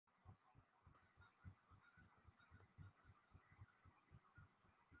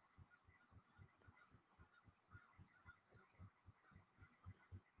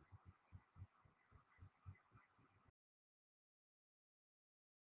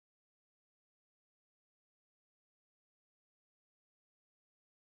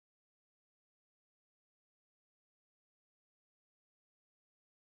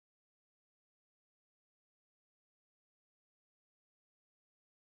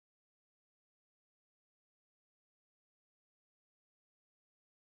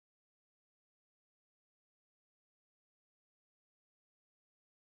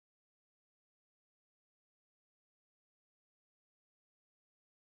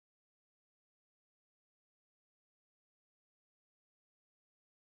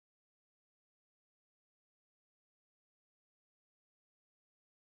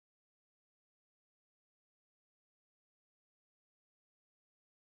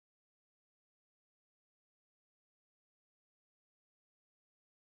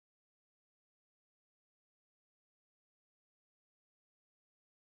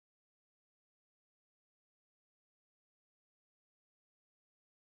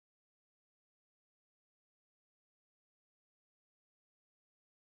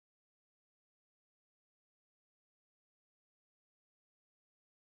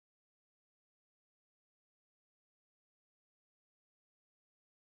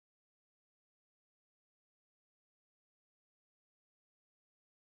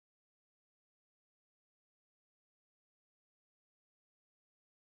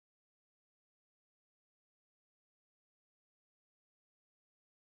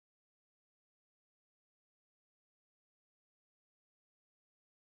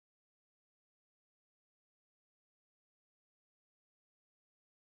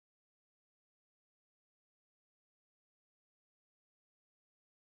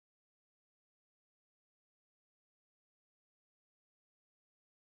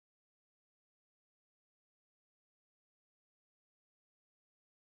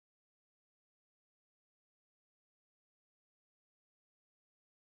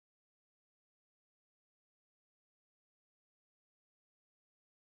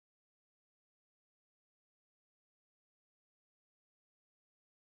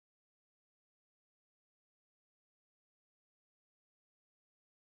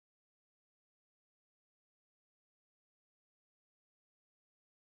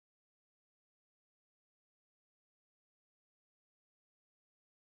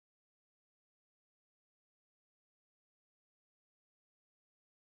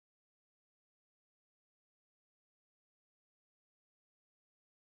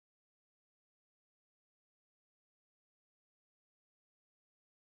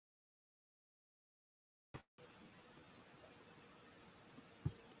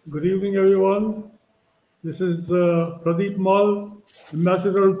Good evening, everyone. This is Pradeep Mall,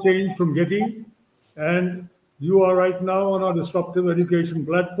 Ambassador of Change from GETI, and you are right now on our disruptive education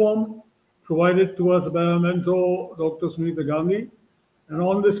platform provided to us by our mentor, Dr. Sunita Gandhi. And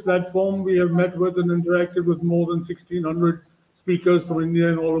on this platform, we have met with and interacted with more than 1,600 speakers from India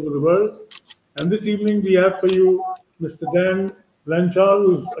and all over the world. And this evening, we have for you Mr. Dan Blanchard,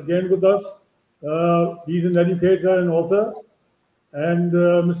 who's again with us. He's an educator and author, and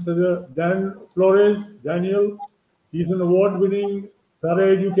Mr. Dan Flores, Daniel, he's an award-winning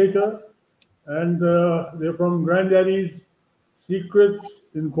paraeducator, and they're from Granddaddy's Secrets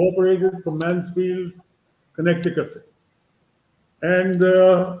Incorporated from Mansfield, Connecticut. And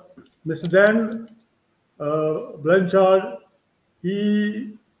Mr. Dan Blanchard,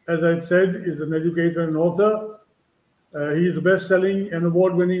 he, as I've said, is an educator and author. He's a best-selling and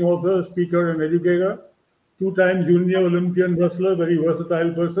award-winning author, speaker, and educator. Two-time junior Olympian wrestler, very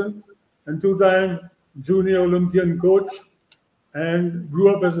versatile person, and two-time junior Olympian coach, and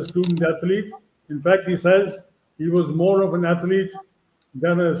grew up as a student athlete. In fact, he says he was more of an athlete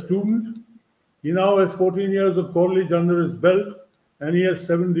than a student. He now has 14 years of college under his belt, and he has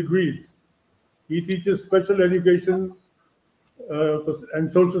 7 degrees. He teaches special education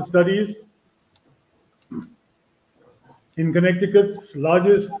and social studies in Connecticut's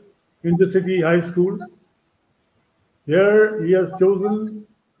largest intercity high school. Here, he has chosen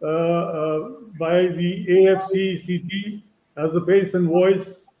by the AFCCT as the face and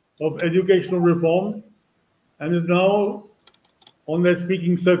voice of educational reform and is now on their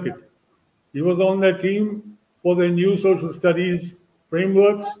speaking circuit. He was on their team for their new social studies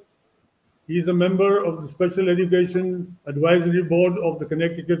frameworks. He is a member of the Special Education Advisory Board of the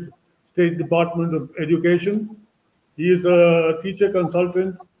Connecticut State Department of Education. He is a teacher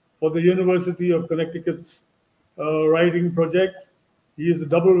consultant for the University of Connecticut's writing project. He is a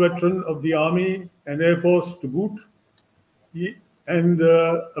double veteran of the Army and Air Force to boot.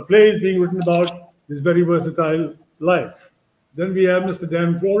 A play is being written about his very versatile life. Then we have Mr.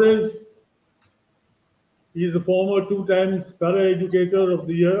 Dan Flores. He is a former 2 times Paraeducator of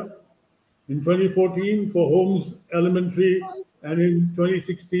the Year in 2014 for Holmes Elementary, and in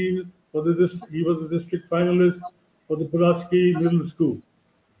 2016 he was a district finalist for the Pulaski Middle School.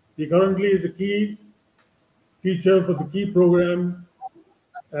 He currently is a key teacher for the key program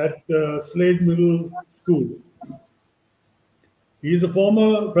at Slade Middle School. He is a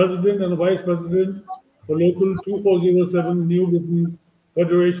former president and a vice president for Local 2407 New Britain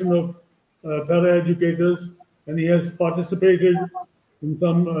Federation of Paraeducators, and he has participated in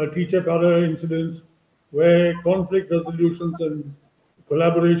some teacher para incidents where conflict resolutions and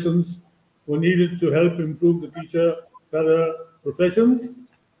collaborations were needed to help improve the teacher para professions.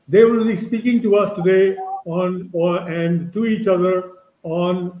 They will be speaking to us today and to each other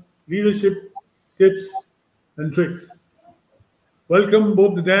on leadership tips and tricks. Welcome,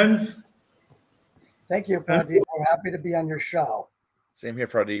 both the Dans. Thank you, Pradeep. We're happy to be on your show. Same here,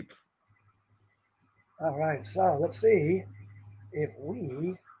 Pradeep. All right, so let's see if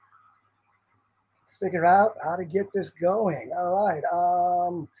we figure out how to get this going. All right,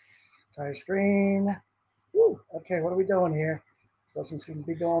 entire screen. Woo, okay, what are we doing here? This doesn't seem to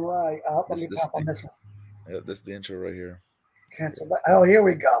be going right. Oh, let me pop on this one. Yeah, this is the intro right here. Cancel that. Oh, here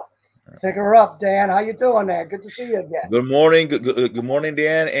we go. Pick her up, Dan. How you doing there? Good to see you again. Good morning. Good morning,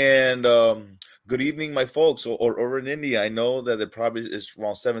 Dan, and good evening, my folks over in India. I know that it probably is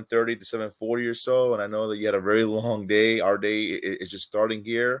around 7:30 to 7:40 or so, and I know that you had a very long day. Our day is just starting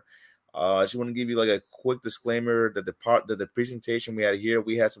here. I just want to give you like a quick disclaimer that the presentation we had here,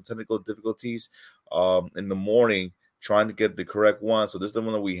 we had some technical difficulties in the morning trying to get the correct one. So this is the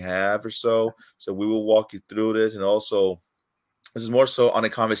one that we have or so. So we will walk you through this, and also this is more so on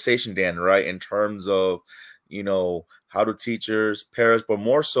a conversation, Dan, right? In terms of, you know, how do teachers, parents, but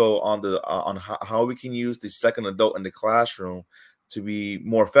more so on how we can use the second adult in the classroom to be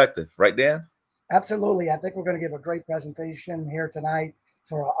more effective, right, Dan? Absolutely. I think we're going to give a great presentation here tonight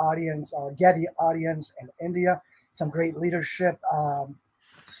for our audience, our GETI audience in India. Some great leadership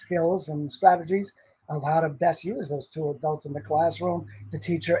skills and strategies of how to best use those 2 adults in the classroom, the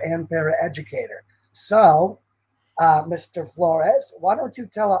teacher and paraeducator. So, Mr. Flores, why don't you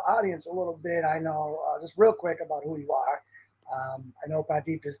tell our audience a little bit, I know, just real quick about who you are. I know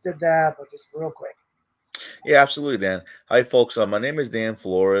Pradeep just did that, but just real quick. Yeah, absolutely, Dan. Hi, folks. My name is Dan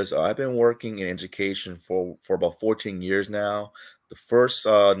Flores. I've been working in education for about 14 years now. The first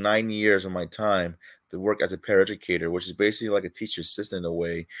 9 years of my time to work as a paraeducator, which is basically like a teacher assistant in a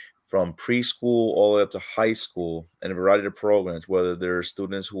way, from preschool all the way up to high school, and a variety of programs, whether there are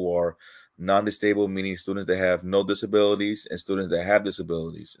students who are non-disabled meaning students that have no disabilities, and students that have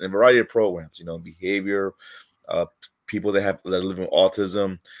disabilities, and a variety of programs, you know, behavior, people that live with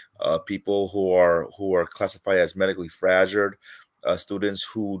autism, people who are classified as medically fragile, students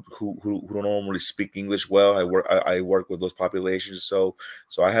who don't normally speak English well. I work with those populations, so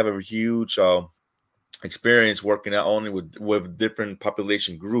I have a huge experience working not only with different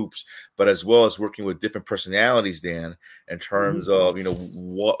population groups, but as well as working with different personalities, Dan, in terms of, you know,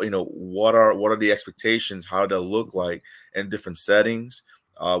 what are the expectations, how they look like in different settings,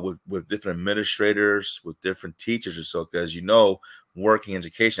 with different administrators, with different teachers, or so. Because, you know, working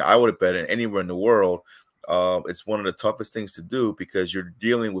education, I would have bet anywhere in the world, it's one of the toughest things to do, because you're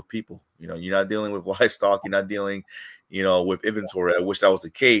dealing with people. You know, you're not dealing with livestock, you're not dealing, you know, with inventory. I wish that was the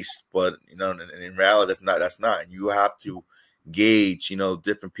case, but, you know, in reality, that's not. You have to gauge, you know,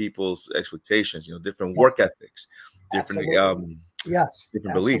 different people's expectations, you know, different work ethics, different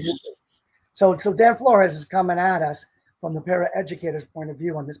different beliefs. So Dan Flores is coming at us from the paraeducator's point of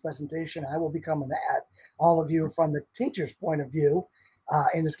view on this presentation. I will be coming at all of you from the teacher's point of view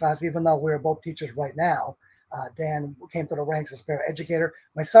in this class, even though we're both teachers right now. Dan came through the ranks as paraeducator.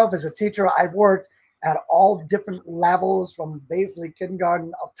 Myself as a teacher, I've worked at all different levels, from basically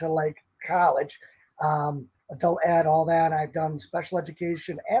kindergarten up to like college, adult ed, all that. I've done special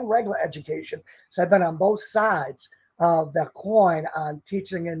education and regular education. So I've been on both sides of the coin on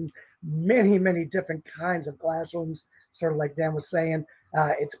teaching in many, many different kinds of classrooms. Sort of like Dan was saying,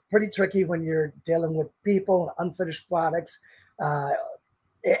 it's pretty tricky when you're dealing with people, unfinished products,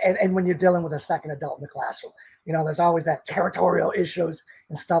 and when you're dealing with a second adult in the classroom. You know, there's always that territorial issues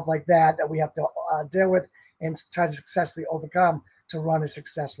and stuff like that we have to deal with and try to successfully overcome to run a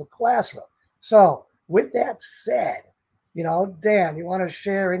successful classroom. So with that said, you know, Dan, you want to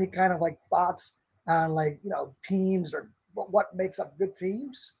share any kind of like thoughts on, like, you know, teams, or what makes up good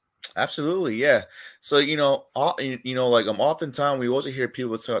teams? Absolutely, yeah. So, you know, like, oftentimes we also hear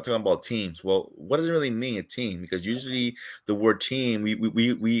people talking about teams. Well, what does it really mean, a team? Because usually the word team,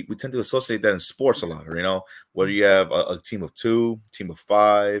 we tend to associate that in sports a lot. You know, whether you have a team of 2, team of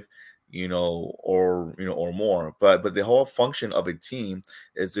 5, you know, or more. But the whole function of a team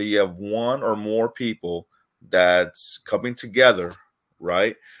is that you have one or more people that's coming together,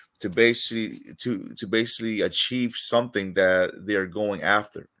 right, to basically achieve something that they're going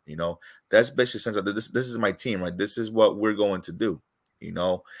after. You know, that's basically sense of this is my team, right? This is what we're going to do, you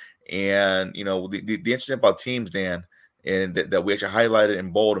know. And, you know, the interesting about teams, Dan, and that we actually highlighted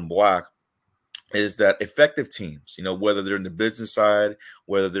in bold and black, is that effective teams, you know, whether they're in the business side,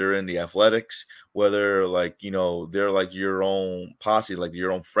 whether they're in the athletics, whether, like, you know, they're like your own posse, like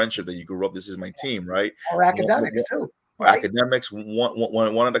your own friendship that you grew up, this is my team, right? Or academics too. Right? Academics,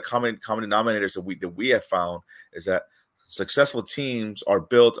 one of the common denominators that we have found is that successful teams are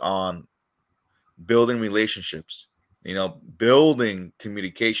built on building relationships, you know, building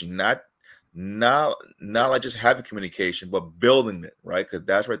communication, not like just having communication, but building it, right? Because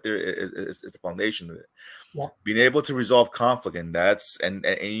that's right there is the foundation of it. Yeah. Being able to resolve conflict, and that's and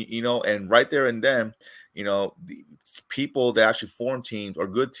you know, and right there and then, you know, the people that actually form teams or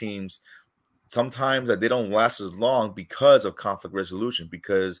good teams, sometimes that they don't last as long because of conflict resolution,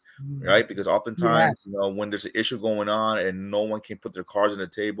 because right, because oftentimes, you know, when there's an issue going on and no one can put their cards on the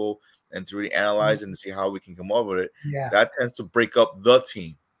table and to really analyze and see how we can come up with it, that tends to break up the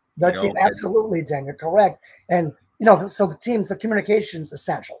team. The team, absolutely, Dan, you're correct. And, you know, so the teams, the communication is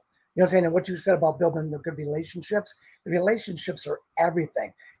essential. You know what I'm saying? And what you said about building the good relationships, the relationships are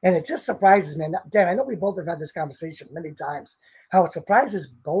everything. And it just surprises me. And Dan, I know we both have had this conversation many times, how it surprises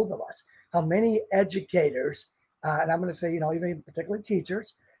both of us, how many educators, and I'm going to say, you know, even particularly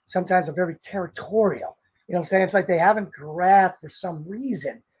teachers, sometimes are very territorial. You know what I'm saying? It's like they haven't grasped for some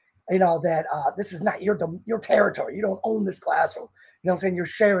reason, you know, that this is not your territory. You don't own this classroom. You know what I'm saying? You're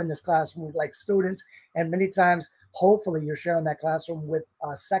sharing this classroom with like students, and many times, hopefully, you're sharing that classroom with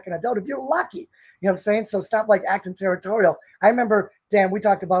a second adult if you're lucky. You know what I'm saying? So stop like acting territorial. I remember, Dan, we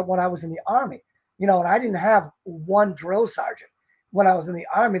talked about when I was in the Army, you know, and I didn't have one drill sergeant. When I was in the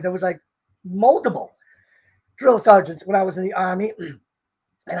Army, there was like multiple drill sergeants when I was in the Army.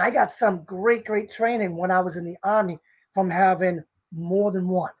 And I got some great training when I was in the Army from having more than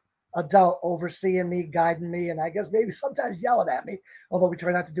one adult overseeing me, guiding me, and I guess maybe sometimes yelling at me, although we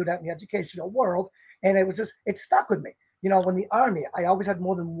try not to do that in the educational world. And it was just, it stuck with me. You know, when the Army, I always had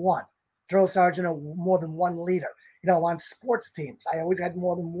more than one drill sergeant or more than one leader. You know, on sports teams, I always had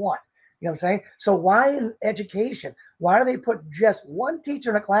more than one. You know what I'm saying? So why in education, why do they put just one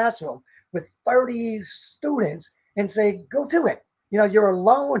teacher in a classroom with 30 students and say, go to it? You know, you're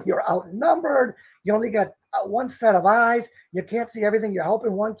alone, you're outnumbered, you only got one set of eyes, you can't see everything, you're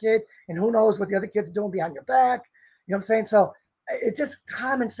helping one kid, and who knows what the other kid's doing behind your back. You know what I'm saying? So it's just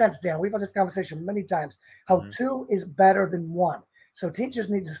common sense, Dan. We've had this conversation many times, how two is better than one. So teachers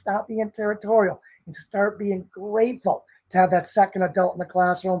need to stop being territorial and start being grateful to have that second adult in the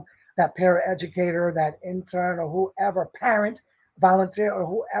classroom, that paraeducator, that intern, or whoever, parent, volunteer, or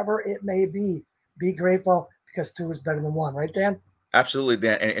whoever it may be. Be grateful because two is better than one, right, Dan? Absolutely,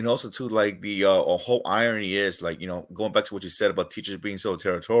 Dan, and also too, like the whole irony is, like, you know, going back to what you said about teachers being so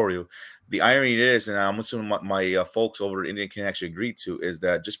territorial. The irony is, and I'm assuming my folks over at Indian can actually agree to, is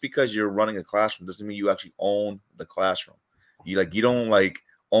that just because you're running a classroom doesn't mean you actually own the classroom. You don't like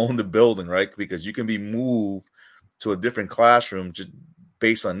own the building, right? Because you can be moved to a different classroom just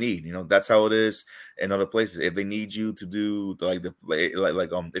based on need. You know, that's how it is in other places. If they need you to do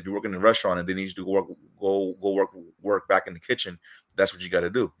if you work in a restaurant and they need you to work back in the kitchen, that's what you got to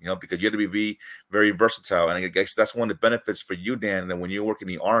do, you know, because you have to be very versatile. And I guess that's one of the benefits for you, Dan, that when you work in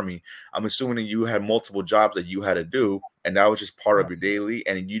the Army, I'm assuming that you had multiple jobs that you had to do, and that was just part of your daily,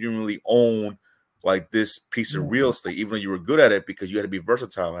 and you didn't really own like this piece of real estate, even though you were good at it, because you had to be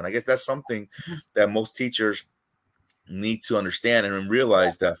versatile. And I guess that's something that most teachers need to understand and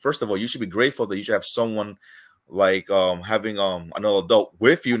realize, that first of all, you should be grateful that you should have someone like having another adult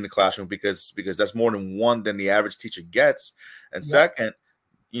with you in the classroom, because that's more than one than the average teacher gets. And second,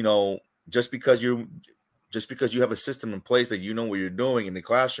 you know, just because you have a system in place that you know what you're doing in the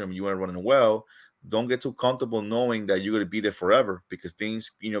classroom, you want to run it well, don't get too comfortable knowing that you're going to be there forever, because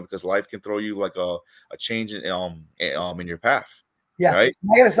things, you know, because life can throw you like a change in your path. Yeah, right.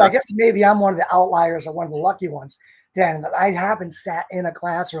 I guess maybe I'm one of the outliers or one of the lucky ones, Dan, that I haven't sat in a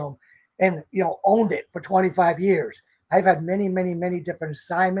classroom and, you know, owned it for 25 years. I've had many, many, many different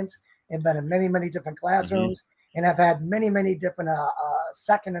assignments and been in many, many different classrooms, and I've had many, many different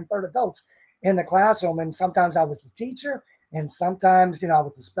second and third adults in the classroom. And sometimes I was the teacher, and sometimes, you know, I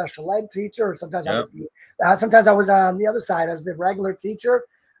was the special ed teacher, or sometimes I was on the other side as the regular teacher.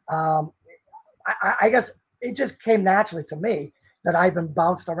 I guess it just came naturally to me that I've been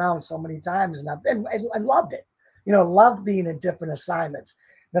bounced around so many times, and I've been and loved it. You know, loved being in different assignments.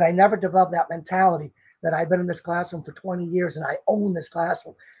 That I never developed that mentality that I've been in this classroom for 20 years and I own this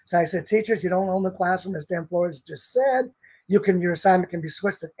classroom. So I said, teachers, you don't own the classroom, as Dan Flores just said. Your assignment can be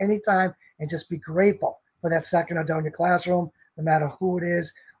switched at any time, and just be grateful for that second adult in your classroom, no matter who it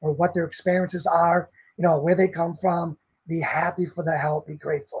is or what their experiences are, you know, where they come from. Be happy for the help, be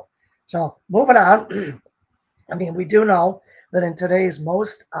grateful. So moving on, I mean, we do know that in today's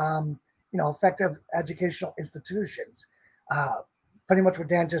most, effective educational institutions, pretty much what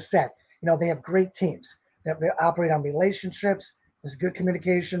Dan just said, you know, they have great teams that operate on relationships. There's good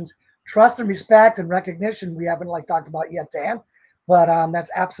communications, trust and respect and recognition. We haven't talked about yet, Dan, but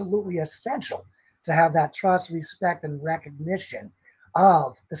that's absolutely essential to have that trust, respect, and recognition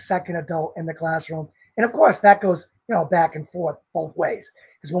of the second adult in the classroom. And of course, that goes, you know, back and forth both ways.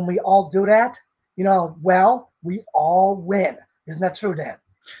 Because when we all do that, you know, well, we all win. Isn't that true, Dan?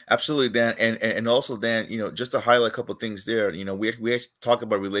 Absolutely, Dan, and also, Dan, you know, just to highlight a couple of things there, you know, we have to talk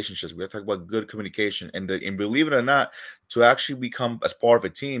about relationships. We have to talk about good communication, and believe it or not, to actually become as part of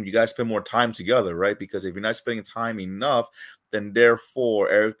a team, you guys spend more time together, right? Because if you're not spending time enough, then therefore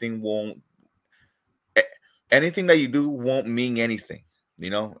anything that you do won't mean anything.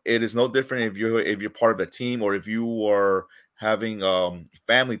 You know, it is no different if you're part of a team, or if you are having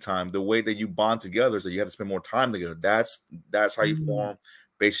family time. The way that you bond together is that you have to spend more time together. That's how you form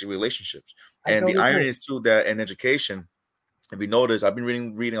basic relationships. And the irony is too that in education, if you notice, I've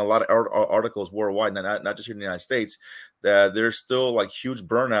been reading a lot of articles worldwide, not just here in the United States, that there's still like huge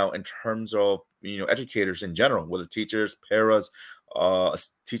burnout in terms of, you know, educators in general, whether teachers, paras,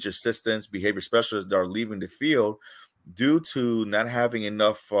 teacher assistants, behavior specialists that are leaving the field due to not having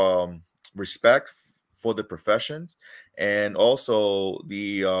enough respect for the profession, and also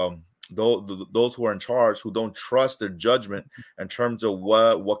the those who are in charge who don't trust their judgment in terms of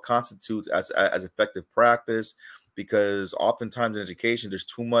what constitutes as effective practice, because oftentimes in education there's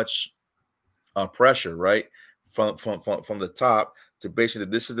too much pressure, right, from the top to basically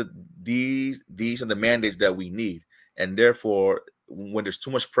these are the mandates that we need, and therefore when there's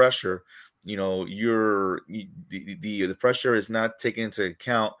too much pressure, you know, the pressure is not taken into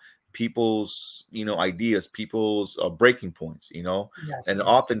account people's, you know, ideas, people's breaking points, you know. And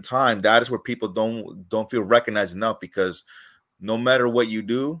oftentimes that is where people don't feel recognized enough, because no matter what you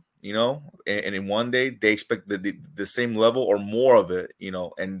do, you know, and in one day they expect the same level or more of it, you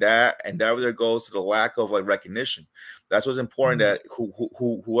know, and that there goes to the lack of like recognition. That's what's important, that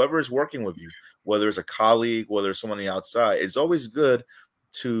whoever is working with you, whether it's a colleague, whether it's someone on the outside, it's always good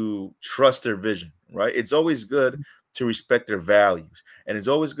to trust their vision, right? It's always good to respect their values, and it's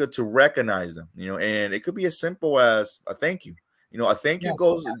always good to recognize them, you know, and it could be as simple as a thank you. You know, a thank you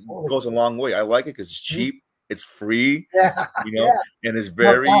goes a long way. I like it because it's cheap, it's free, you know, and it's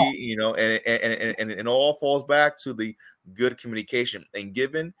very, you know, and it all falls back to the good communication and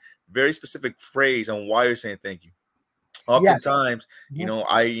giving very specific phrase on why you're saying thank you. Oftentimes, you know,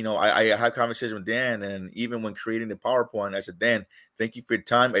 I had conversation with Dan, and even when creating the PowerPoint, I said, Dan, thank you for your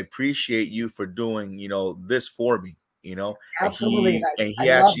time. I appreciate you for doing, you know, this for me, you know. Absolutely. And he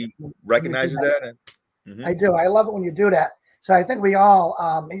actually recognizes that. And, I do. I love it when you do that. So I think we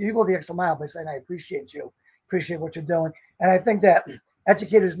all, you go the extra mile by saying, I appreciate you, appreciate what you're doing. And I think that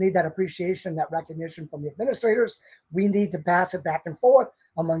educators need that appreciation, that recognition from the administrators. We need to pass it back and forth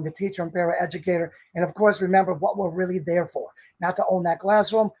among the teacher and paraeducator. And of course, remember what we're really there for, not to own that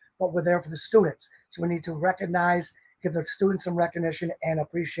classroom, but we're there for the students. So we need to recognize, give the students some recognition and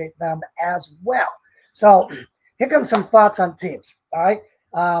appreciate them as well. So here comes some thoughts on teams. All right.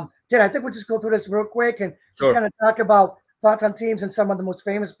 Dan, I think we'll just go through this real quick and just kind of talk about thoughts on teams and some of the most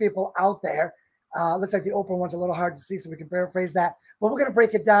famous people out there. Looks like the open one's a little hard to see, so we can paraphrase that. But we're going to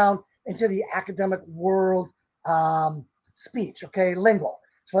break it down into the academic world speech, okay, lingo.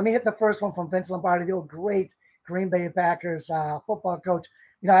 So let me hit the first one from Vince Lombardi, the old great Green Bay Packers football coach.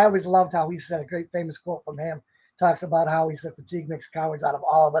 You know, I always loved how he said a great famous quote from him. Talks about how he said fatigue makes cowards out of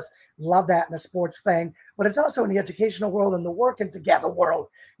all of us. Love that in the sports thing. But it's also in the educational world and the working together world.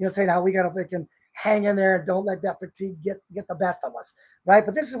 You know, saying how we got to freaking hang in there and don't let that fatigue get the best of us, right?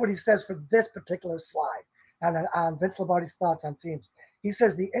 But this is what he says for this particular slide on Vince Lombardi's thoughts on teams. He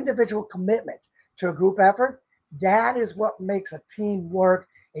says the individual commitment to a group effort, that is what makes a team work,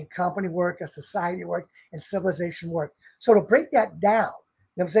 a company work, a society work, and civilization work. So to break that down,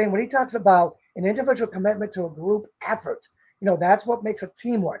 you know what I'm saying, when he talks about an individual commitment to a group effort, you know, that's what makes a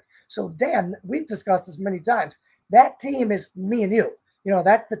team work. So Dan, we've discussed this many times. That team is me and you. You know,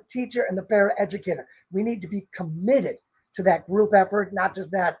 that's the teacher and the paraeducator. We need to be committed to that group effort, not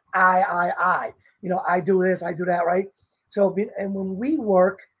just that I. You know, I do this, I do that, right? So, and when we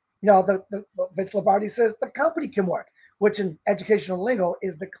work, you know, the Vince Lombardi says the company can work, which in educational lingo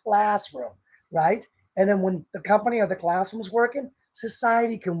is the classroom, right? And then when the company or the classroom is working,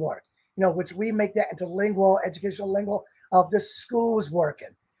 society can work, you know, which we make that into lingo, educational lingo of the school's working,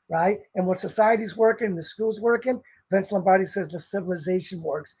 right? And when society's working, the school's working, Vince Lombardi says the civilization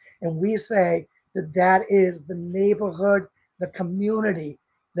works. And we say that that is the neighborhood, the community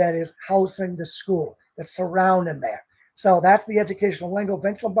that is housing the school, that's surrounding there. So that's the educational lingo.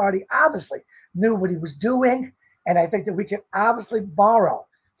 Vince Lombardi obviously knew what he was doing. And I think that we can obviously borrow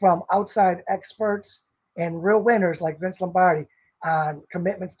from outside experts and real winners like Vince Lombardi on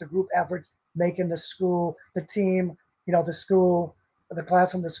commitments to group efforts, making the school, the team, you know, the school, the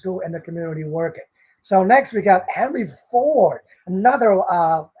classroom, the school, and the community working. So next we got Henry Ford, another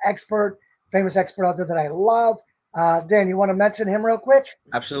expert, famous expert out there that I love. Dan, you want to mention him real quick?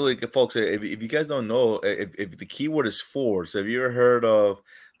 Absolutely, folks. If you guys don't know, if the keyword is Ford, so have you ever heard of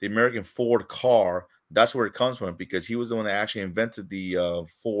the American Ford car? That's where it comes from, because he was the one that actually invented the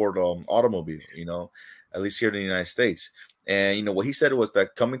Ford automobile, you know, at least here in the United States. And, you know, what he said was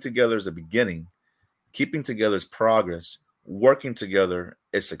that coming together is a beginning, keeping together is progress, working together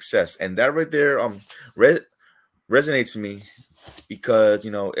is success. And that right there resonates to me, because,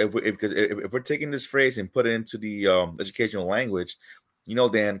 you know, if we're taking this phrase and put it into the educational language, you know,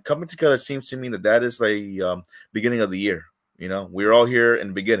 Dan, coming together seems to me that is the beginning of the year. You know, we're all here in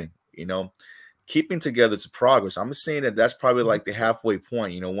the beginning, you know. Keeping together to progress. I'm saying that that's probably like the halfway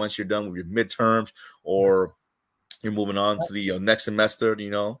point, you know, once you're done with your midterms or you're moving on to the next semester, you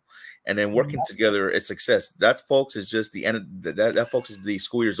know, and then working together is success. That, folks, is just the end. That folks, is the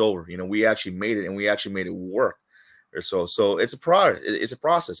school year's over. You know, we actually made it, and we actually made it work. Or so it's a product. It's a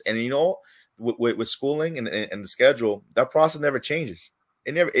process. And, you know, with schooling and the schedule, that process never changes.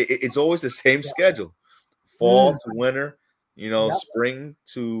 It's always the same schedule, fall to winter, you know, spring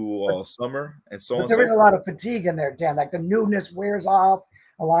to summer, and so on. There is a lot of fatigue in there, Dan. Like the newness wears off.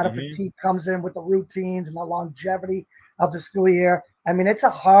 A lot of fatigue comes in with the routines and the longevity of the school year. I mean, it's a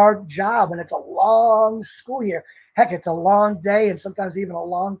hard job, and it's a long school year. Heck, it's a long day and sometimes even a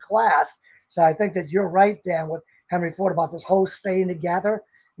long class. So I think that you're right, Dan, with Henry Ford about this whole staying together.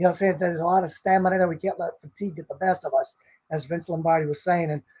 You know, saying there's a lot of stamina there. We can't let fatigue get the best of us, as Vince Lombardi was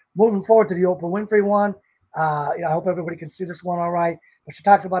saying. And moving forward to the Oprah Winfrey one, you know, I hope everybody can see this one all right. But she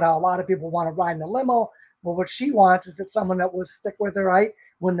talks about how a lot of people want to ride in the limo. But what she wants is that someone that will stick with her, right,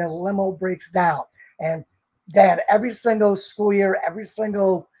 when the limo breaks down. And Dan, every single school year, every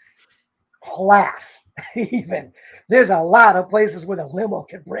single class, even there's a lot of places where the limo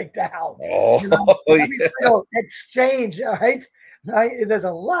can break down. Oh, You know, every yeah. single exchange, right? There's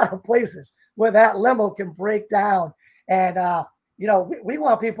a lot of places where that limo can break down. And you know, we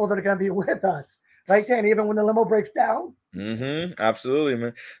want people that are going to be with us, right, Dan? Even when the limo breaks down. Absolutely,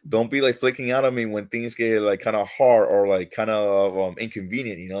 man. Don't be like flicking out on me when things get like kind of hard or like kind of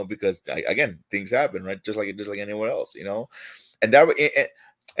inconvenient, you know, because again, things happen, right? Just like anywhere else, you know. And that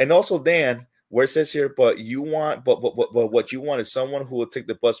and also, Dan, where it says here, but you want, but what you want is someone who will take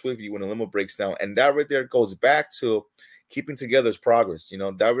the bus with you when the limo breaks down, and that right there goes back to keeping together is progress. You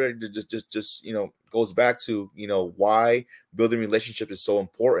know, that really just you know goes back to, you know, why building relationship is so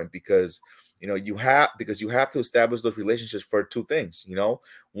important, because you know you have to establish those relationships for two things. You know,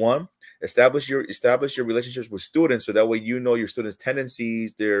 one, establish your relationships with students, so that way you know your students'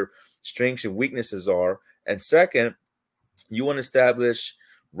 tendencies, their strengths and weaknesses are, and second, you want to establish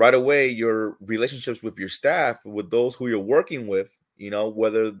right away your relationships with your staff, with those who you're working with, you know,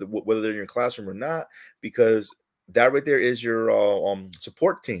 whether they're in your classroom or not, because that right there is your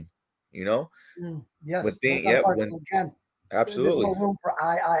support team, you know. Yes, so again, there's Absolutely. no room for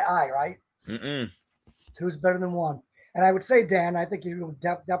I, right? Two's better than one. And I would say, Dan, I think you would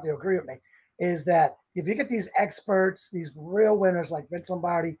definitely agree with me, is that if you get these experts, these real winners like Vince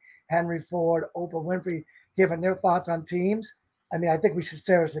Lombardi, Henry Ford, Oprah Winfrey, giving their thoughts on teams, I mean, I think we should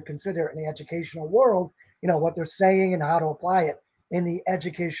seriously consider in the educational world, you know, what they're saying and how to apply it in the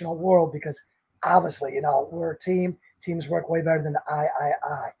educational world, because obviously, you know, we're a team. Teams work way better than I.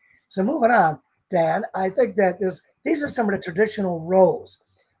 So moving on, Dan, I think that these are some of the traditional roles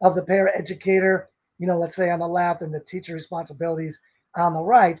of the paraeducator, you know, let's say on the left, and the teacher responsibilities on the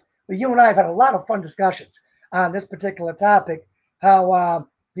right. But you and I have had a lot of fun discussions on this particular topic, how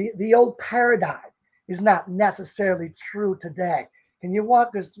the old paradigm is not necessarily true today. Can you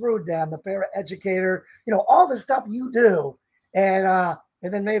walk us through, Dan, the paraeducator, you know, all the stuff you do, and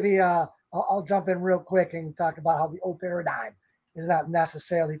then maybe I'll jump in real quick and talk about how the old paradigm is not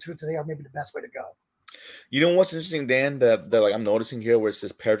necessarily true today, or maybe the best way to go. You know what's interesting, Dan, that like I'm noticing here, where it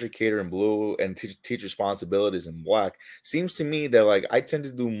says paraeducator in blue and teacher responsibilities in black, seems to me that like I tend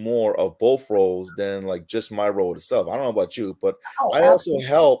to do more of both roles than like just my role itself. I don't know about you, but Oh, I also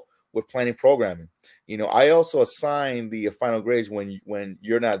help with planning programming. You know, I also assign the final grades when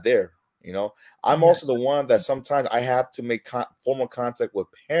you're not there. You know, I'm also the one that sometimes I have to make formal contact with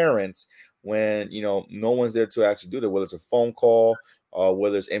parents when, you know, no one's there to actually do that, whether it's a phone call,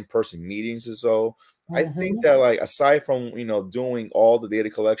 whether it's in-person meetings or so. I think that like aside from, you know, doing all the data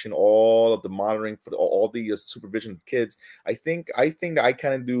collection, all of the monitoring for all the supervision of kids, I think that I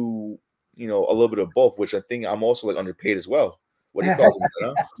kind of do, you know, a little bit of both, which I think I'm also like underpaid as well. What are your thoughts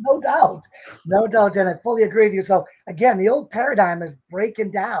on that? Huh? No doubt, and I fully agree with you. So again, the old paradigm is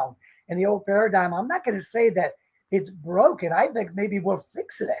breaking down, and the old paradigm, I'm not going to say that it's broken. I think maybe we're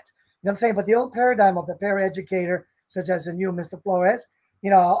fixing it. You know what I'm saying? But the old paradigm of the paraeducator, such as in you, Mr. Flores, you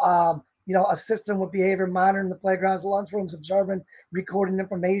know, assisting with behavior, monitoring the playgrounds, lunchrooms, observing, recording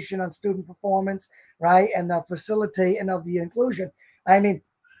information on student performance, right, and the facilitating of the inclusion. I mean,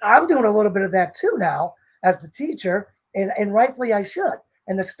 I'm doing a little bit of that too now as the teacher, and rightfully I should.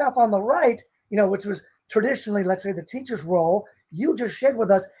 And the stuff on the right, you know, which was traditionally, let's say, the teacher's role, you just shared with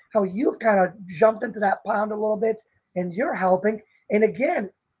us how you've kind of jumped into that pond a little bit, and you're helping. And again,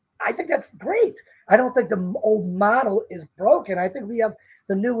 I think that's great. I don't think the old model is broken. I think we have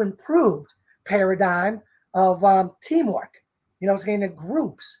the new improved paradigm of teamwork, you know what I'm saying, in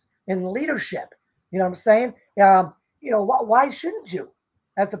groups, in leadership. You know what I'm saying? You know, why shouldn't you,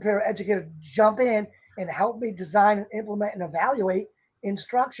 as the paraeducator, jump in and help me design and implement and evaluate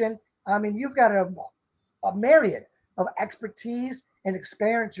instruction? I mean, you've got a myriad of expertise and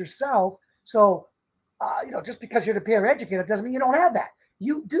experience yourself. So, you know, just because you're the paraeducator doesn't mean you don't have that.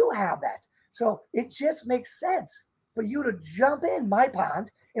 You do have that. So it just makes sense for you to jump in my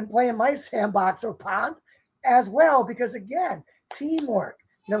pond and play in my sandbox or pond as well. Because again, teamwork,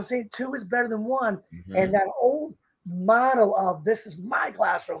 you know what I'm saying? Two is better than one. And that old model of this is my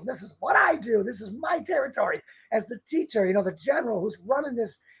classroom, this is what I do, this is my territory as the teacher, you know, the general who's running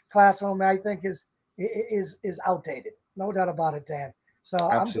this classroom, I think is outdated. No doubt about it, Dan. So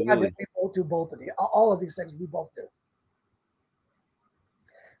Absolutely. I'm glad that we both do both of these. All of these things we both do.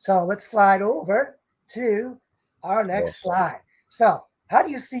 So let's slide over to our next slide. So how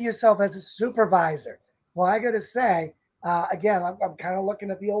do you see yourself as a supervisor? Well, I got to say, again, I'm kind of looking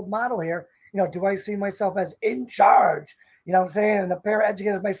at the old model here. You know, do I see myself as in charge You know what I'm saying? And the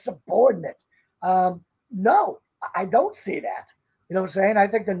paraeducator is my subordinate. No, I don't see that. You know what I'm saying? I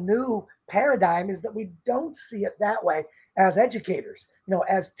think the new paradigm is that we don't see it that way as educators. You know,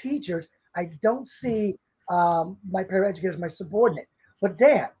 as teachers, I don't see my paraeducator as my subordinate. But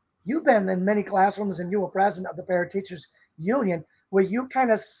Dan, you've been in many classrooms and you were president of the Parent Teachers Union where you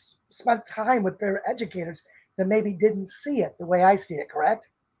kind of spent time with paraeducators that maybe didn't see it the way I see it, correct?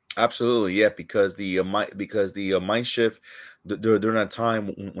 Absolutely, yeah. Because the mind shift during that time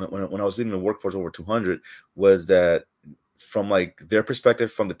when I was leading the workforce over 200 was that from like their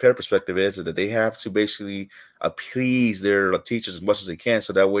perspective, from the parent perspective, is that they have to basically appease their teachers as much as they can,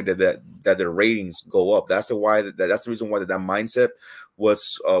 so that way that their ratings go up. That's that's the reason why that mindset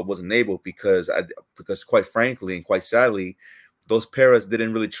was enabled, because quite frankly and quite sadly, those parents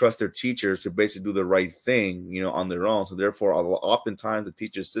didn't really trust their teachers to basically do the right thing, on their own. So therefore, oftentimes the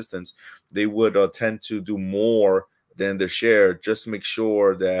teacher assistants, they would tend to do more than their share just to make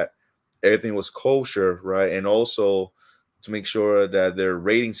sure that everything was kosher, right? And also to make sure that their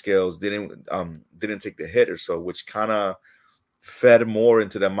rating scales didn't take the hit or so, which kind of fed more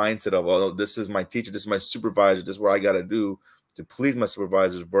into that mindset of, oh, this is my teacher, this is my supervisor, this is what I got to do to please my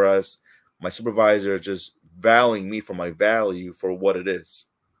supervisors, whereas my supervisor just valuing me for my value for what it is,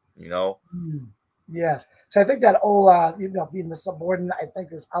 Yes. So I think that old, being the subordinate, I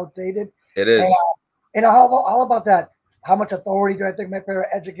think is outdated. It is. And all about that. How much authority do I think my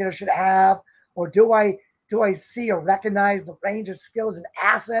paraeducator should have, or do I see or recognize the range of skills and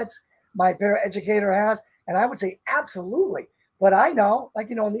assets my paraeducator has? And I would say absolutely. But I know, in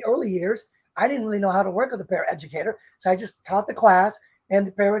the early years, I didn't really know how to work with a paraeducator, so I just taught the class, and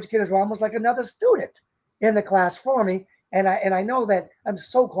the paraeducators were almost like another student in the class for me. And I know that I'm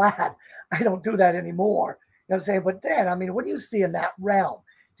so glad I don't do that anymore. You know what I'm saying? But Dan, I mean, what do you see in that realm?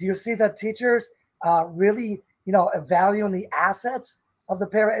 Do you see that teachers really, valuing the assets of the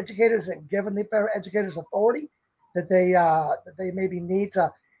paraeducators and giving the paraeducators authority that they maybe need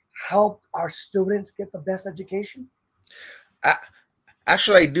to help our students get the best education?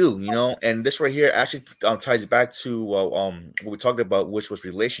 Actually, I do, and this right here actually ties back to what we talked about, which was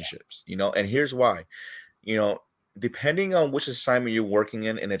relationships, and here's why. Depending on which assignment you're working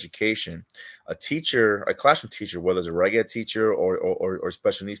in education, a classroom teacher, whether it's a regular teacher or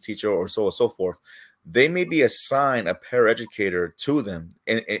special needs teacher or so on and so forth, they may be assigned a paraeducator to them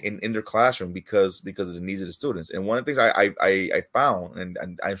in their classroom because of the needs of the students. And one of the things I found,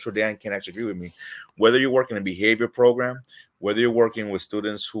 and I'm sure Dan can actually agree with me, whether you're working in a behavior program, whether you're working with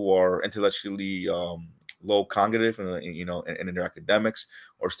students who are intellectually low cognitive and in their academics,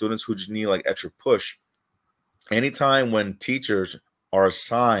 or students who just need like extra push, anytime when teachers are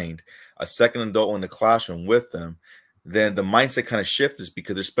assigned a second adult in the classroom with them, then the mindset kind of shifts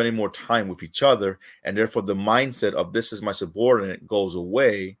because they're spending more time with each other, and therefore the mindset of this is my subordinate goes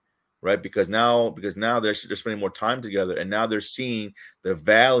away, right? Because now they're spending more time together, and now they're seeing the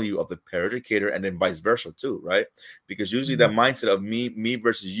value of the paraeducator, and then vice versa too, right? Because usually that mindset of me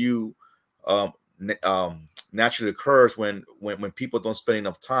versus you naturally occurs when people don't spend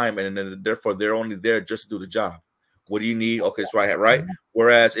enough time, and then therefore they're only there just to do the job. What do you need? Okay, so right.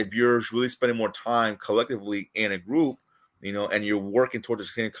 Whereas if you're really spending more time collectively in a group, and you're working towards the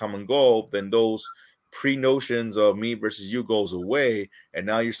same common goal, then those pre-notions of me versus you goes away, and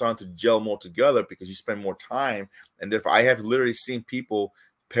now you're starting to gel more together because you spend more time. And therefore, I have literally seen people,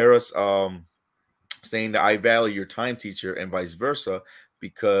 parents, saying that I value your time, teacher, and vice versa,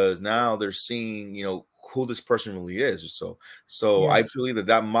 because now they're seeing, who this person really is. So yes. I believe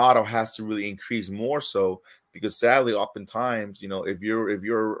that model has to really increase more so, because sadly, oftentimes, if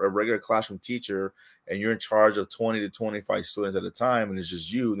you're a regular classroom teacher and you're in charge of 20 to 25 students at a time, and it's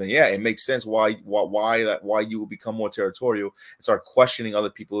just you, then yeah, it makes sense why you will become more territorial and start questioning other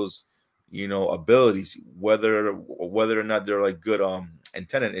people's abilities, whether or not they're like good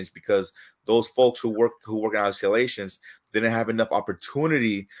intended, is because those folks who work in isolations didn't have enough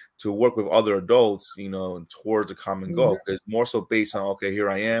opportunity to work with other adults, towards a common goal. It's more so based on, okay, here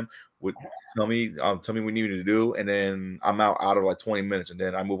I am, tell me what we need to do, and then I'm out of like 20 minutes, and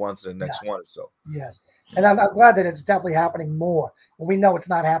then I move on to the next one. So yes, and I'm glad that it's definitely happening more. We know it's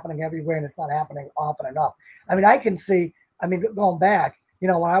not happening everywhere, and it's not happening often enough. I mean, I can see. I mean, going back,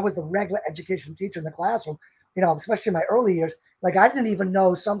 when I was the regular education teacher in the classroom, especially in my early years, like I didn't even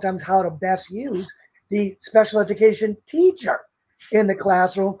know sometimes how to best use the special education teacher in the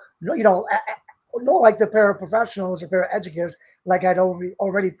classroom. Not like the paraprofessionals or paraeducators, like I'd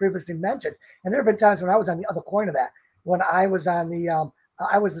already previously mentioned. And there have been times when I was on the other coin of that, when I was on the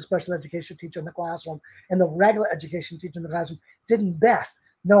I was the special education teacher in the classroom, and the regular education teacher in the classroom didn't best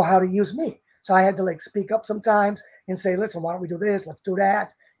know how to use me. So I had to like speak up sometimes and say, listen, why don't we do this? Let's do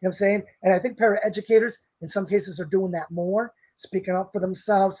that. You know what I'm saying? And I think paraeducators in some cases are doing that more, speaking up for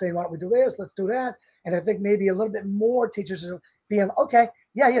themselves, saying, why don't we do this? Let's do that. And I think maybe a little bit more teachers are being, okay,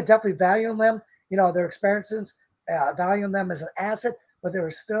 yeah, definitely valuing them, you know, their experiences, valuing them as an asset, but there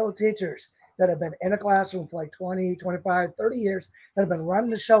are still teachers that have been in a classroom for like 20, 25, 30 years that have been running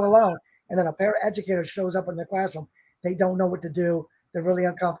the show alone. And then a paraeducator shows up in the classroom. They don't know what to do. They're really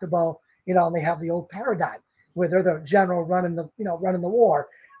uncomfortable, you know, and they have the old paradigm where they're the general running the, you know, running the war.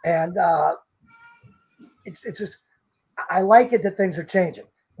 And it's just, I like it that things are changing,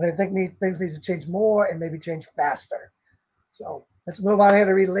 but I think things need to change more and maybe change faster. So let's move on here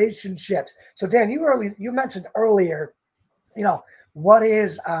to relationships. So Dan, you mentioned earlier, you know, what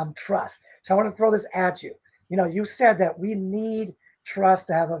is trust? So I want to throw this at you. You know, you said that we need trust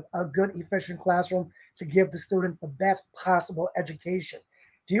to have a good, efficient classroom to give the students the best possible education.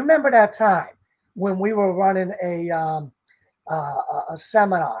 Do you remember that time when we were running a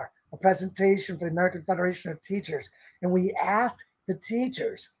seminar, a presentation for the American Federation of Teachers, and we asked the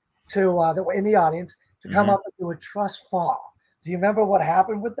teachers to that were in the audience to come up and do a trust fall? Do you remember what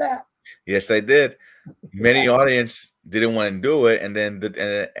happened with that? Yes, I did. Many audience didn't want to do it, and then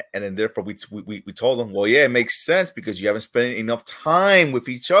therefore we told them, well, yeah, it makes sense because you haven't spent enough time with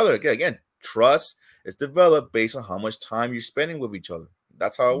each other. Again, trust is developed based on how much time you're spending with each other.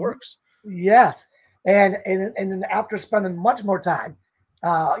 That's how it works. Yes, and after spending much more time,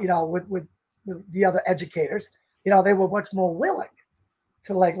 you know, with the other educators, you know, they were much more willing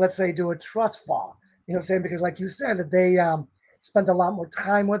to, like, let's say, do a trust fall. You know what I'm saying? Because like you said, that they spent a lot more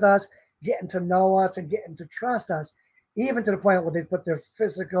time with us, getting to know us and getting to trust us, even to the point where they put their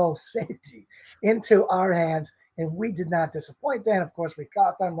physical safety into our hands. And we did not disappoint them. Of course, we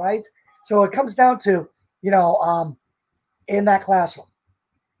got them right. So it comes down to, you know, in that classroom,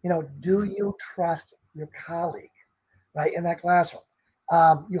 you know, do you trust your colleague, right, in that classroom?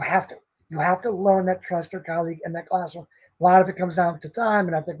 You have to learn that, trust your colleague in that classroom. A lot of it comes down to time,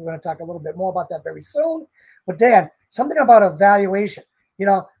 and I think we're going to talk a little bit more about that very soon. But Dan, something about evaluation. You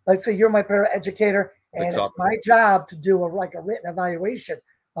know, let's say you're my paraeducator, and it's my job to do a written evaluation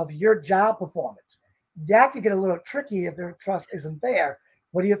of your job performance. That could get a little tricky if their trust isn't there.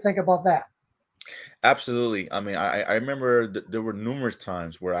 What do you think about that? Absolutely. I mean, I remember there were numerous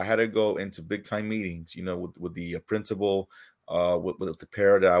times where I had to go into big time meetings, you know, with the principal, with the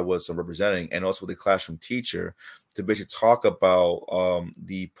pair that I was representing, and also with the classroom teacher, to basically talk about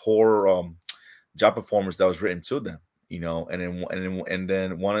the poor job performance that was written to them, you know, and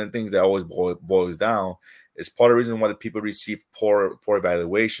then one of the things that always boils down is part of the reason why the people receive poor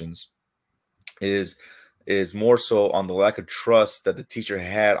evaluations is more so on the lack of trust that the teacher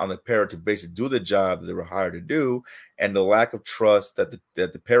had on the parent to basically do the job that they were hired to do, and the lack of trust that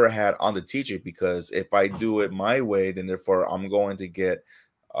the parent had on the teacher, because if I do it my way, then therefore I'm going to get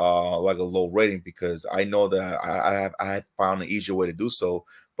like a low rating because I know that I have found an easier way to do so,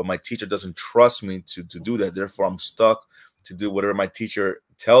 but my teacher doesn't trust me to do that. Therefore, I'm stuck to do whatever my teacher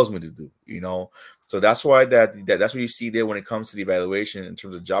tells me to do, you know. So that's why that's what you see there when it comes to the evaluation in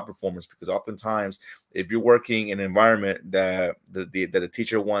terms of job performance, because oftentimes if you're working in an environment that the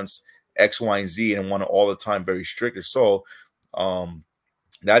teacher wants X, Y, and Z and want it all the time very strict or so,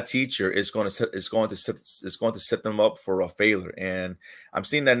 that teacher is going to set them up for a failure. And I'm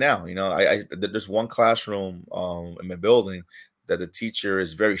seeing that now. You know, there's one classroom in my building that the teacher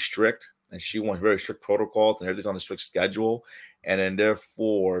is very strict, and she wants very strict protocols and everything's on a strict schedule, and then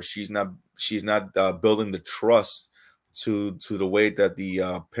therefore she's not building the trust to the way that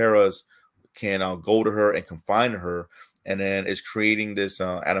the paras can go to her and confine to her, and then it's creating this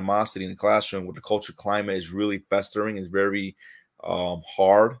animosity in the classroom where the culture climate is really festering, is very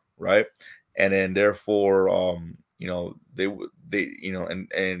hard, right? And then therefore you know, they you know,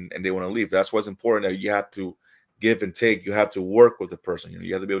 and they want to leave. That's what's important, that you have to give and take. You have to work with the person. You know,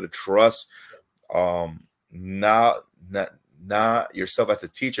 you have to be able to trust not yourself as a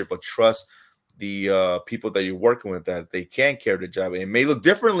teacher, but trust the people that you're working with, that they can carry the job. It may look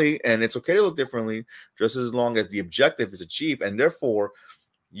differently, and it's okay to look differently, just as long as the objective is achieved. And therefore,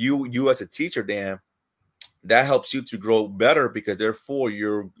 you as a teacher, Dan, that helps you to grow better, because therefore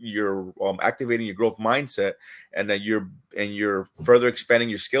you're activating your growth mindset, and that you're further expanding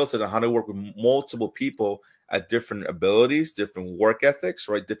your skill sets on how to work with multiple people at different abilities, different work ethics,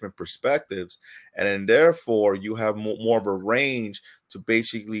 right, different perspectives, and then therefore you have more of a range to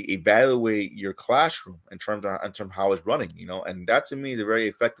basically evaluate your classroom in terms of how it's running, you know. And that to me is a very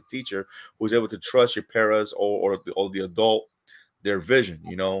effective teacher who's able to trust your paras or the adult, their vision,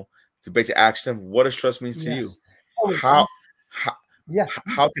 you know, to basically ask them, what does trust mean to you? Totally. Yeah.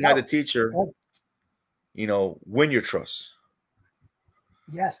 How can I, the teacher, Oh, win your trust?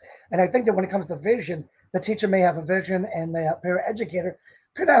 yes. And I think that when it comes to vision, the teacher may have a vision and the paraeducator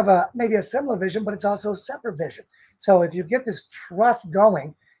could have maybe a similar vision, but it's also a separate vision. So if you get this trust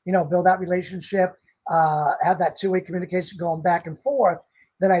going, build that relationship, have that two-way communication going back and forth,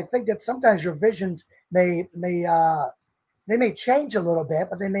 then I think that sometimes your visions may they may change a little bit,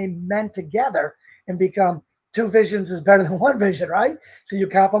 but they may mend together and become two visions is better than one vision, right? So you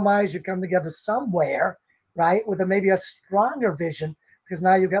compromise, you come together somewhere, right, with maybe a stronger vision, because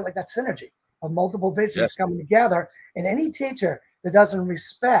now you've got like that synergy of multiple visions Yes. coming together. And any teacher that doesn't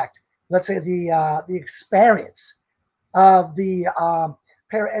respect, let's say, the experience of the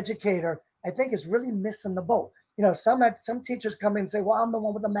paraeducator, I think is really missing the boat. Some teachers come in and say, well, I'm the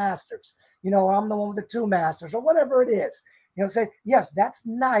one with the masters, I'm the one with the two masters, or whatever it is. Say, yes, that's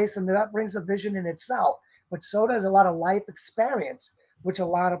nice, and that brings a vision in itself, but so does a lot of life experience, which a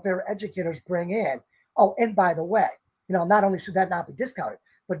lot of paraeducators bring in. Oh, and by the way, not only should that not be discounted,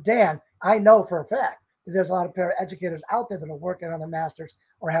 but Dan, I know for a fact that there's a lot of paraeducators out there that are working on the masters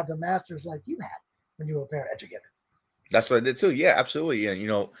or have the masters like you had when you were a paraeducator. That's what I did too. Yeah, absolutely.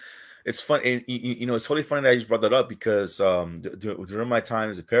 And it's fun. And, it's totally funny that you just brought that up, because during my time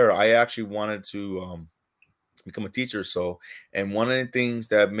as a para, I actually wanted to become a teacher. And one of the things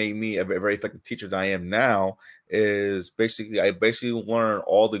that made me a very effective teacher that I am now is I learned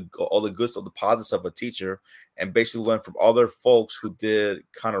all the good stuff, the positives of a teacher, and basically learned from other folks who did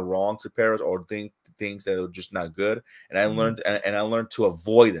kind of wrong to parents or things that are just not good. And I learned and I learned to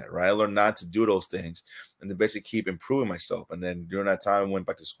avoid that, right? I learned not to do those things, and to basically keep improving myself. And then during that time, I went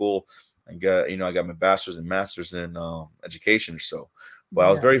back to school and got I got my bachelor's and master's in education or so. But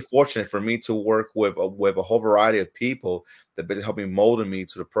I was very fortunate for me to work with a whole variety of people that basically helped me mold me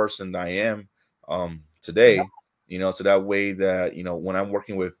to the person that I am today. So that way that when I'm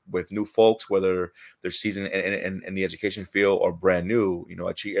working with new folks, whether they're seasoned in the education field or brand new,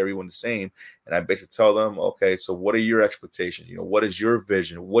 I treat everyone the same, and I basically tell them, okay, so what are your expectations? What is your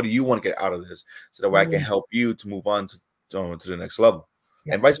vision? What do you want to get out of this? So that way I can help you to move on to the next level,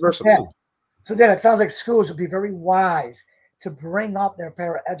 and vice versa too. So Dan, it sounds like schools would be very wise to bring up their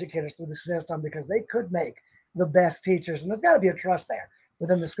paraeducators through the system, because they could make the best teachers. And there's got to be a trust there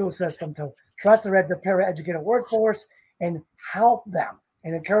within the school system to trust the paraeducator workforce and help them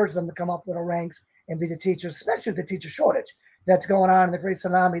and encourage them to come up to the ranks and be the teachers, especially the teacher shortage that's going on in the great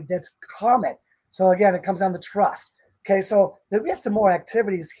tsunami that's coming. So again, it comes down to trust. Okay, so we have some more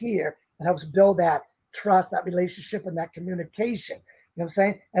activities here that helps build that trust, that relationship, and that communication. You know what I'm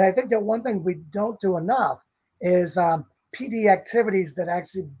saying? And I think that one thing we don't do enough is PD activities that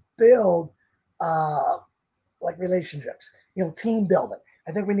actually build like relationships, team building.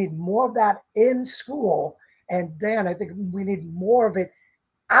 I think we need more of that in school. And Dan, I think we need more of it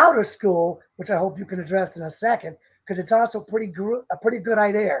out of school, which I hope you can address in a second, because it's also a pretty good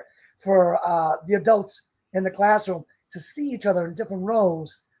idea for the adults in the classroom to see each other in different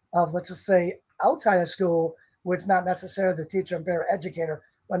roles of, let's just say, outside of school, where it's not necessarily the teacher and paraeducator,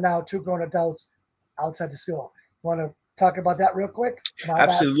 but now two grown adults outside the school. Want to talk about that real quick?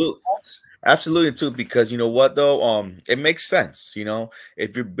 Absolutely too, because you know what though, it makes sense.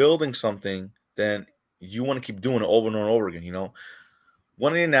 If you're building something, then you want to keep doing it over and over again.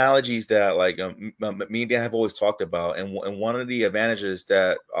 One of the analogies that me and Dan have always talked about, and one of the advantages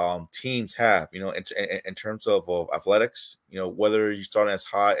that teams have, in terms of athletics, whether you're starting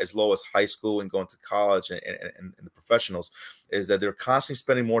as low as high school and going to college and the professionals, is that they're constantly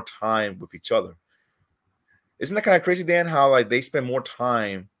spending more time with each other. Isn't that kind of crazy, Dan, how they spend more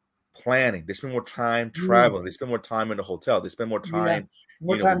time planning, they spend more time traveling, they spend more time in the hotel, they spend more time,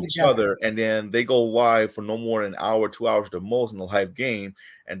 with each other, and then they go live for no more than an hour, 2 hours the most in the live game,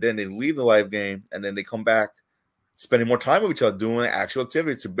 and then they leave the live game, and then they come back spending more time with each other doing actual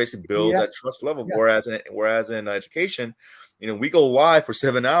activities to basically build that trust level. Whereas in education, we go live for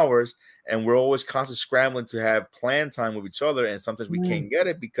 7 hours and we're always constantly scrambling to have planned time with each other, and sometimes we can't get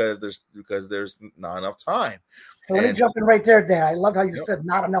it because there's not enough time. So let me jump in right there, Dan. I love how you said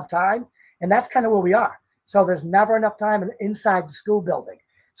not enough time, and that's kind of where we are. So there's never enough time inside the school building.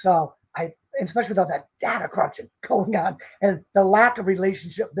 So especially without that data crunching going on and the lack of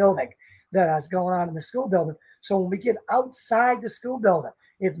relationship building that is going on in the school building. So when we get outside the school building,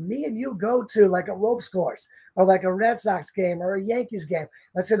 if me and you go to like a ropes course or like a Red Sox game or a Yankees game,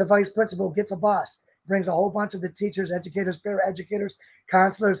 let's say the vice principal gets a bus, brings a whole bunch of the teachers, educators, paraeducators,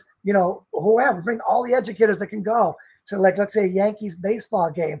 counselors, whoever, bring all the educators that can go to, like, let's say a Yankees baseball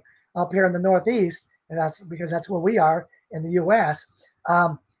game up here in the Northeast, and that's because that's where we are in the U.S.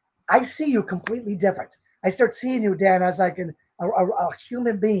 I see you completely different. I start seeing you, Dan, as like a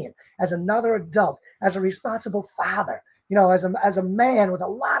human being, as another adult, as a responsible father, you know, as a man with a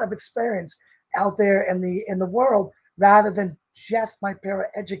lot of experience out there in the world, rather than just my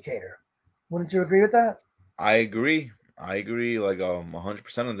paraeducator. Wouldn't you agree with that? I agree. I agree like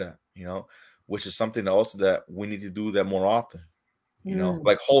 100% of that, you know, which is something also that we need to do that more often, you know, Mm.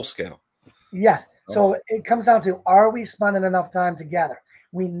 like whole scale. Yes. You know? So it comes down to, are we spending enough time together?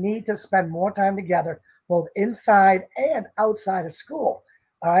 We need to spend more time together, both inside and outside of school.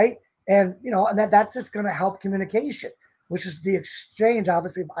 All right. And, you know, and that's just going to help communication, which is the exchange,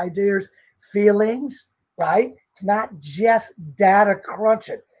 obviously, of ideas, feelings, right? It's not just data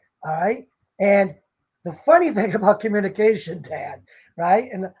crunching. All right. And the funny thing about communication, Dan, right?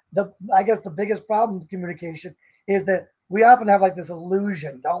 And I guess the biggest problem with communication is that we often have like this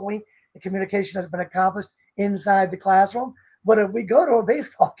illusion, don't we? The communication has been accomplished inside the classroom. But if we go to a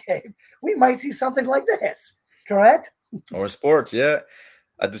baseball game, we might see something like this, correct? Or sports, yeah.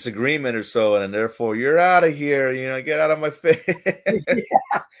 A disagreement or so, and therefore you're out of here, you know, get out of my face.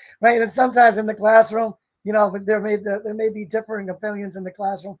 Yeah, right. And sometimes in the classroom, you know, there may be differing opinions in the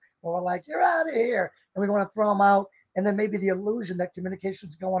classroom where we're like, you're out of here. And we want to throw them out. And then maybe the illusion that communication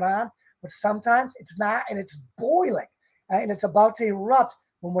is going on, but sometimes it's not, and it's boiling, right? And it's about to erupt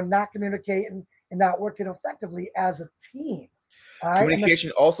when we're not communicating and not working effectively as a team. All right.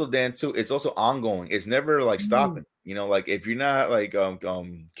 Communication also, Dan, too, it's also ongoing. It's never like stopping. You know, like if you're not like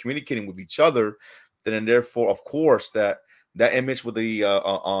communicating with each other, then therefore, of course, that image with the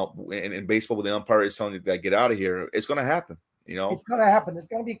in baseball with the umpire is something that get out of here. It's gonna happen. You know, it's going to happen. There's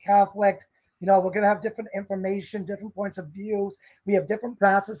going to be conflict. You know, we're going to have different information, different points of views. We have different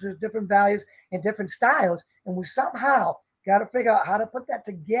processes, different values, and different styles. And we somehow got to figure out how to put that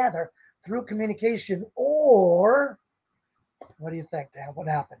together through communication. Or what do you think, Dan? What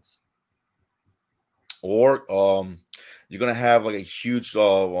happens? or you're gonna have like a huge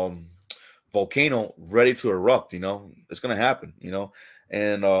volcano ready to erupt. You know, it's gonna happen. You know,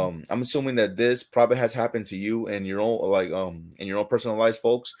 and I'm assuming that this probably has happened to you in your own in your own personal lives,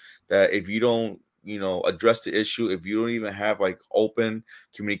 folks. That if you don't, you know, address the issue, if you don't even have like open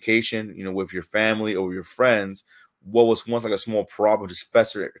communication, you know, with your family or your friends, what was once like a small problem just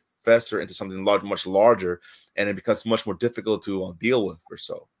fester into something large, much larger, and it becomes much more difficult to deal with or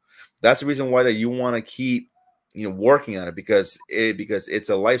so. That's the reason why that you want to keep, you know, working on it, because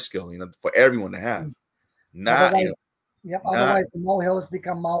it's a life skill, you know, for everyone to have. Not, you Otherwise, know, yep. not Otherwise, the molehills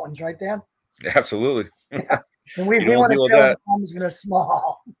become mountains, right, Dan? absolutely. And we You don't want to deal with deal with the that. problems when they're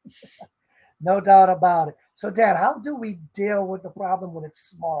small. No doubt about it. So, Dan, how do we deal with the problem when it's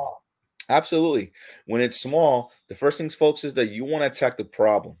small? Absolutely. When it's small, the first things, folks, is that you want to attack the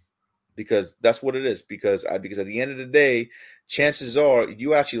problem, because that's what it is. Because at the end of the day, chances are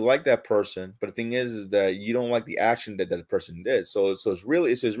you actually like that person, but the thing is that you don't like the action that person did. So it's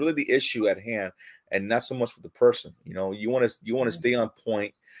really the issue at hand, and not so much for the person. You know, you want to stay on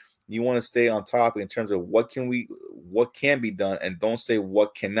point. You want to stay on topic in terms of what can be done, and don't say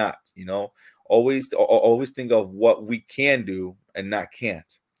what cannot. You know, always think of what we can do and not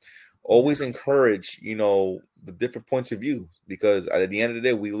can't. Always encourage, you know, the different points of view, because at the end of the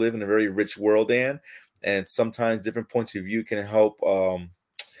day, we live in a very rich world, and sometimes different points of view can help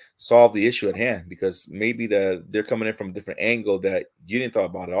solve the issue at hand, because maybe they're coming in from a different angle that you didn't thought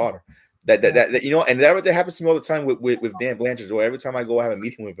about at all. That you know, and that happens to me all the time with Dan Blanchard. Or every time I go have a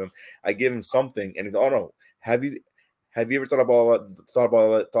meeting with him, I give him something, and he goes, "Oh no, have you ever thought about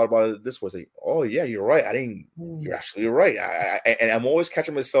it this way?" Like, oh yeah, you're right. I didn't. You're absolutely right. And I'm always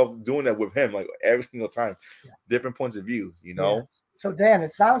catching myself doing that with him, like every single time. Yeah. Different points of view, you know. Yeah. So, Dan,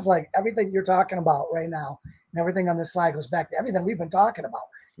 it sounds like everything you're talking about right now, and everything on this slide goes back to everything we've been talking about.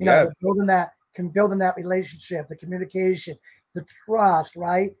 You know, building that relationship, the communication, the trust,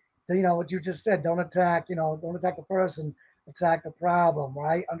 right? So, you know, what you just said, don't attack the person, attack the problem,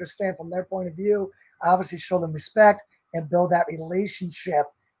 right? Understand from their point of view, obviously show them respect and build that relationship.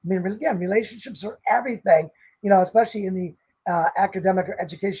 I mean, again, relationships are everything, you know, especially in the academic or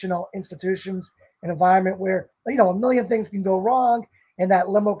educational institutions, an environment where, you know, a million things can go wrong and that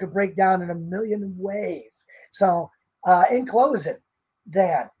limo could break down in a million ways. So in closing,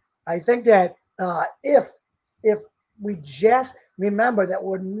 Dan, I think that if we just remember that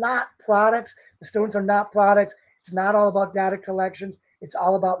we're not products, the students are not products. It's not all about data collections. It's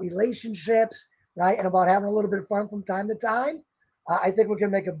all about relationships, right? And about having a little bit of fun from time to time. I think we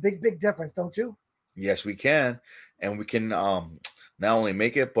can make a big difference, don't you? Yes, we can, and we can not only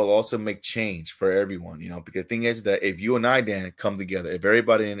make it, but also make change for everyone. You know, because the thing is that if you and I, Dan, come together, if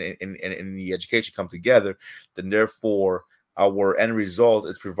everybody in the education come together, then therefore our end result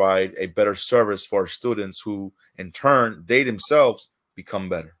is provide a better service for our students, who in turn, they themselves become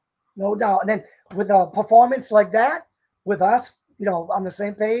better. No doubt. And then with a performance like that, with us, you know, on the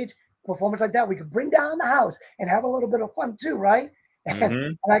same page, performance like that, we could bring down the house and have a little bit of fun too, right?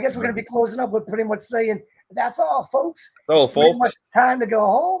 And I guess we're going to be closing up with pretty much saying, that's all, folks. So, it's pretty folks, much time to go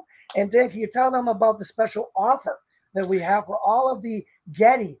home. And Dan, can you tell them about the special offer that we have for all of the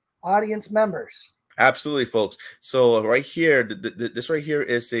GETI audience members? Absolutely, folks. So right here, this right here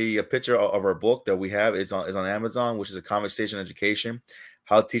is a picture of our book that we have. It's on Amazon, which is a conversation education,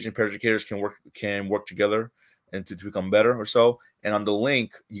 how teaching paraeducators can work together and to become better or so. And on the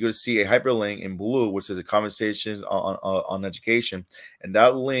link, you're going to see a hyperlink in blue, which is a conversation on education. And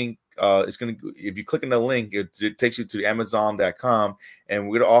that link is going to, if you click on the link, it takes you to Amazon.com, and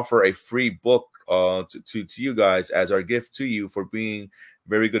we're going to offer a free book to you guys as our gift to you for being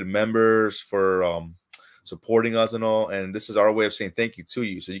very good members, for supporting us and all. And this is our way of saying thank you to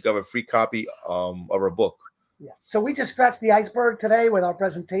you. So you can have a free copy of our book. Yeah. So we just scratched the iceberg today with our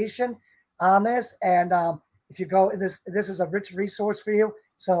presentation on this. And if you go, this is a rich resource for you.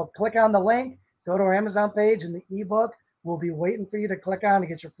 So click on the link, go to our Amazon page, and the ebook will be waiting for you to click on to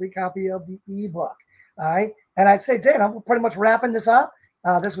get your free copy of the ebook. All right. And I'd say, Dan, I'm pretty much wrapping this up.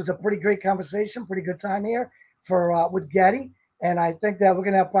 This was a pretty great conversation, pretty good time here for with GETI. And I think that we're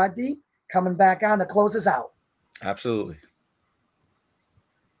going to have Pradeep coming back on to close us out. Absolutely.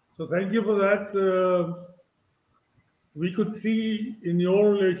 So thank you for that. We could see in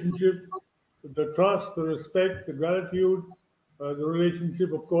your relationship the trust, the respect, the gratitude, the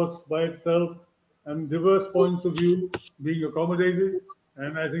relationship, of course, by itself, and diverse points of view being accommodated.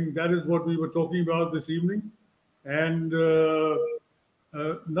 And I think that is what we were talking about this evening. And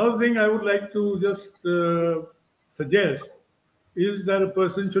another thing I would like to just suggest is that a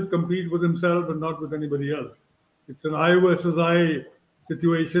person should compete with himself and not with anybody else. It's an I versus I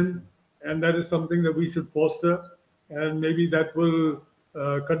situation, and that is something that we should foster, and maybe that will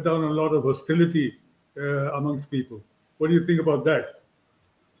cut down a lot of hostility amongst people. What do you think about that?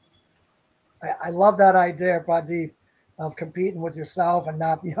 I love that idea, Pradeep, of competing with yourself and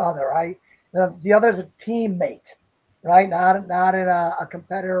not the other, right? The other is a teammate, right? Not a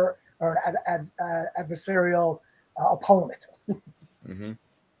competitor or an adversarial opponent.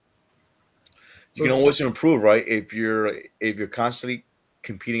 You can always improve, right? If you're constantly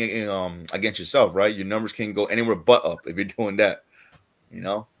competing against yourself, right? Your numbers can go anywhere but up if you're doing that, you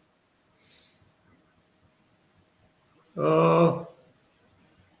know.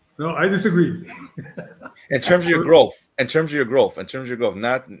 No, I disagree. In terms of your growth, not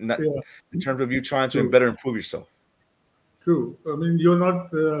yeah. in terms of you trying to better improve yourself. True. I mean, you're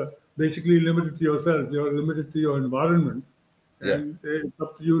not basically limited to yourself. You're limited to your environment. Yeah. And it's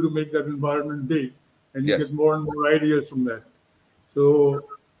up to you to make that environment big. And you Yes. get more and more ideas from that. So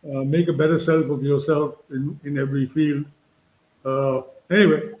make a better self of yourself in every field.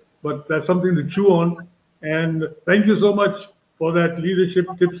 Anyway, but that's something to chew on. And thank you so much for that leadership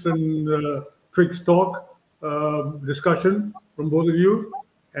tips and tricks talk discussion from both of you.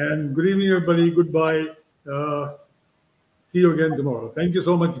 And good evening, everybody. Goodbye. See you again tomorrow. Thank you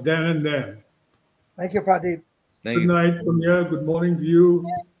so much, Dan and Dan. Thank you, Pradeep. Good night from here. Good morning to you.